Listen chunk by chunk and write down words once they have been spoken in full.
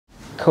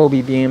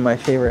Kobe being my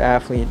favorite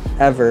athlete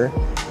ever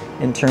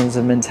in terms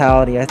of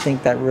mentality, I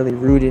think that really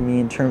rooted me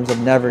in terms of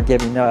never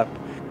giving up.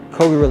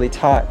 Kobe really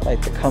taught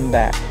like the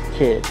comeback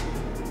kid,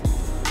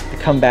 the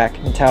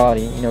comeback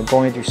mentality, you know,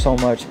 going through so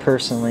much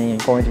personally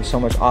and going through so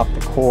much off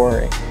the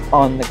court,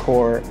 on the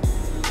court.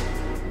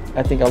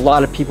 I think a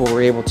lot of people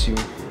were able to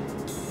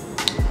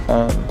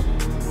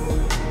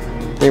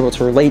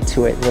relate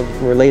to it,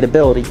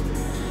 relatability,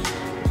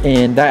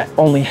 and that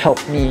only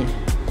helped me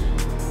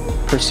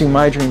pursue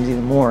my dreams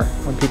even more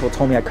when people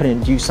told me I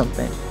couldn't do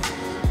something.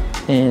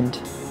 And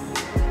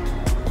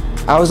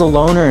I was a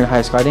loner in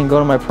high school. I didn't go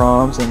to my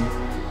proms, and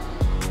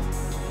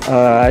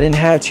I didn't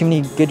have too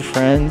many good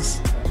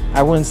friends.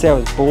 I wouldn't say I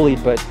was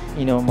bullied, but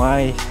you know,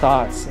 my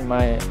thoughts and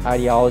my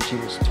ideology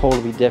was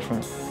totally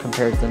different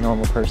compared to the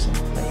normal person.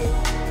 Like,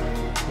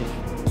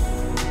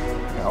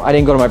 I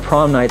didn't go to my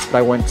prom nights, but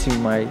I went to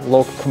my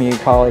local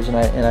community college and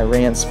I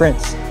ran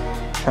sprints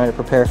trying to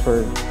prepare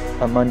for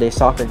a Monday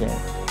soccer game.